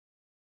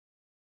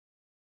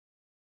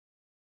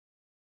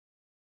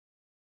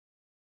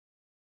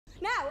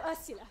Now,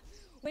 Ursula,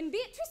 when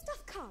Beatrice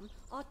doth come,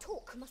 our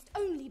talk must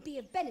only be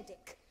of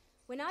Benedick.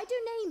 When I do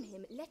name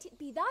him, let it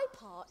be thy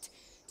part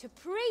to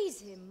praise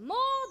him more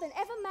than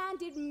ever man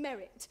did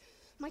merit.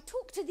 My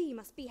talk to thee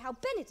must be how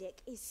Benedick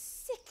is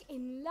sick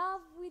in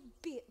love with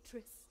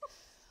Beatrice.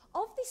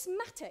 Of this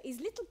matter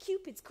is little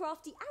Cupid's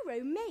crafty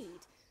arrow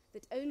made,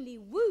 that only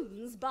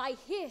wounds by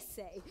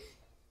hearsay.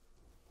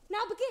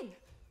 Now begin,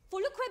 for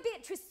look where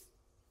Beatrice,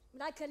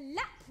 like a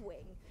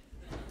lapwing,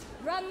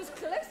 runs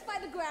close by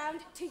the ground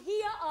to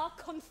hear our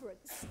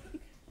conference.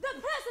 The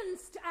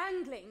presence to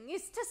angling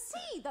is to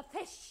see the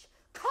fish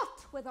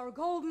cut with our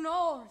golden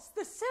oars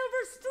the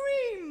silver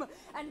stream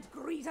and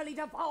greedily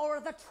devour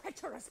the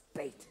treacherous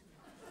bait.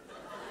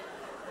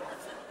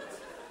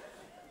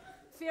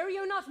 Fear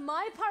you not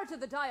my part of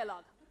the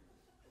dialogue.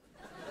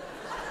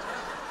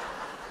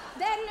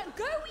 Then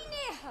go we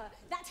near her,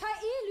 that her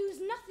ear lose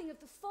nothing of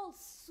the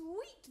false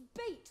sweet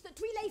bait that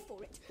we lay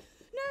for it.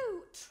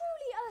 No,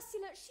 truly,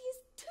 Ursula, she is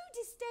too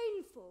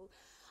disdainful.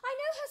 I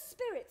know her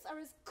spirits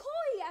are as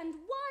coy and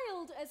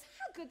wild as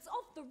haggards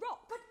off the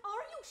rock. But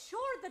are you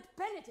sure that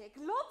Benedick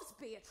loves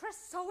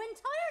Beatrice so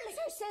entirely?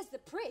 So says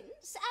the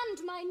prince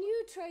and my new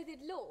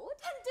trothed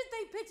lord. And did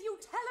they bid you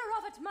tell her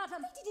of it,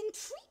 madam? They did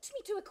entreat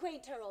me to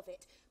acquaint her of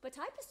it, but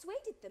I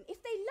persuaded them,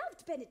 if they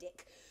loved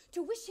Benedick,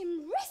 to wish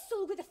him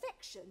wrestle with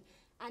affection,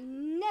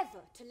 and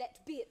never to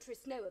let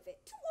Beatrice know of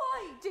it.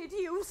 Why did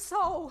you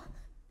so?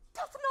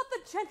 Doth not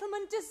the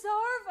gentleman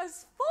deserve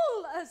as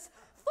full, as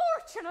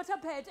fortunate a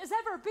bed as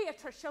ever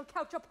Beatrice shall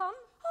couch upon?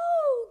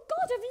 Oh,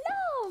 God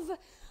of love!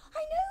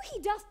 I know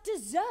he doth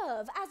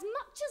deserve as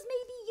much as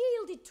may be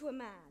yielded to a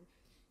man.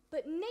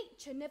 But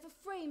nature never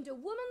framed a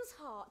woman's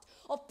heart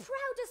of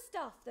prouder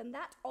stuff than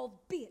that of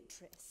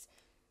Beatrice.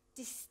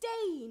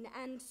 Disdain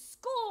and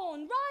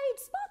scorn ride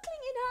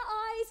sparkling in her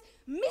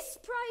eyes,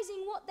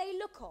 misprizing what they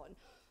look on.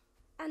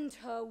 And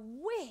her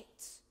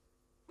wit,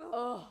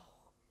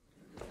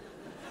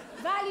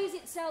 values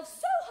itself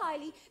so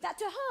highly that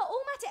to her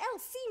all matter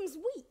else seems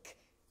weak.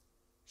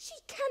 She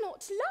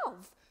cannot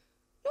love,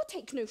 nor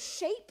take no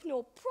shape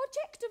nor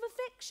project of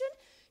affection.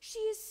 She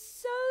is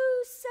so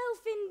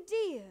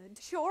self-endeared.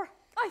 Sure,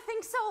 I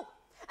think so.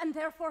 And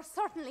therefore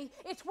certainly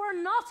it were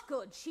not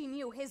good she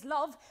knew his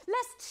love,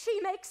 lest she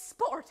make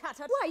sport at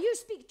it. Why, you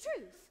speak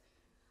truth.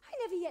 I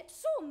never yet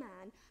saw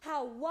man,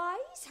 how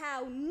wise,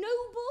 how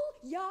noble,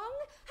 young,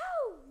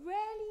 how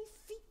rarely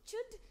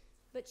featured,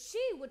 but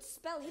she would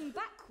spell him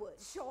backward.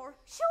 Sure.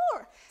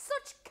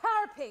 Such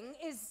carping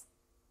is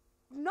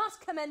not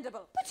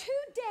commendable. But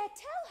who dare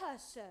tell her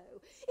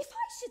so? If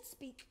I should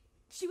speak,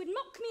 she would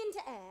mock me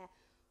into air.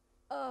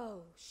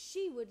 Oh,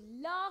 she would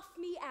laugh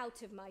me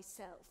out of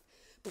myself,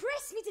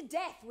 press me to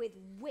death with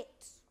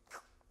wit.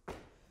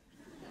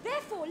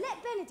 Therefore,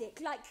 let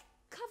Benedick, like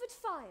covered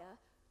fire,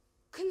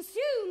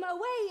 consume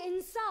away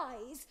in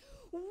size,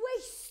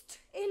 waste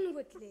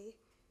inwardly.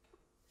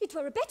 It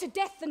were a better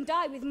death than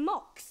die with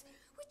mocks,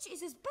 which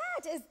is as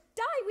bad as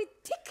die with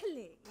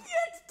tickling.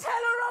 Yet tell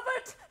her of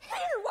it.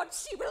 Hear what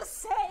she will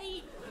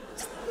say.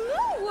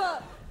 No.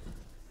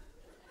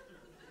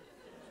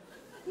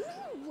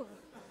 No.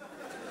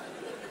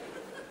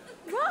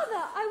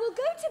 Rather, I will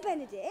go to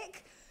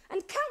Benedick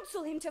and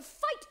counsel him to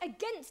fight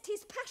against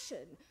his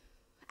passion.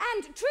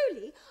 And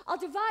truly, I'll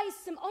devise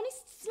some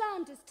honest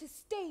slanders to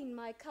stain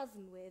my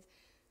cousin with.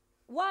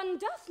 One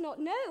doth not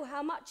know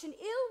how much an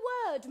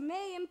ill word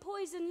may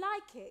empoison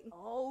liking.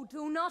 Oh,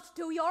 do not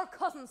do your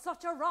cousin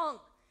such a wrong.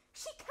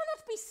 She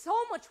cannot be so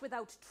much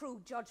without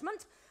true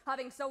judgment,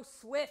 having so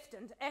swift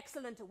and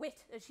excellent a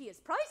wit as she is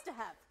prized to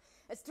have,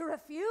 as to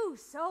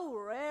refuse so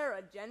rare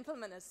a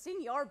gentleman as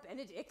Signor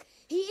Benedick.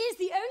 He is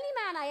the only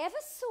man I ever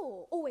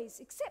saw, always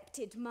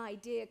excepted my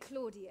dear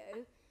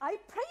Claudio. I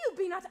pray you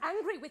be not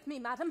angry with me,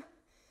 madam.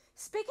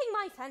 Speaking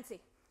my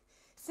fancy,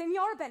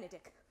 Signor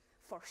Benedick,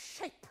 for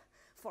shape,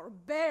 for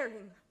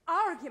bearing,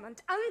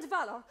 argument, and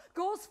valour,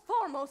 goes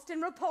foremost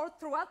in report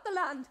throughout the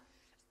land.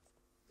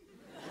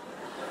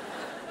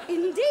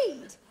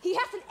 Indeed, he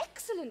hath an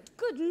excellent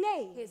good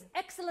name. His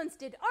excellence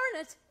did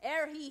earn it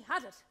ere he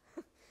had it.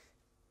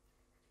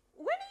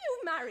 When are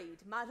you married,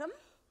 madam?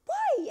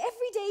 Why,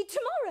 every day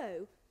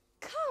tomorrow.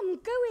 Come,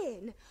 go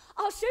in.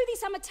 I'll show thee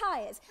some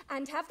attires,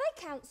 and have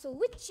thy counsel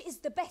which is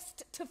the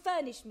best to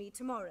furnish me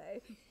tomorrow.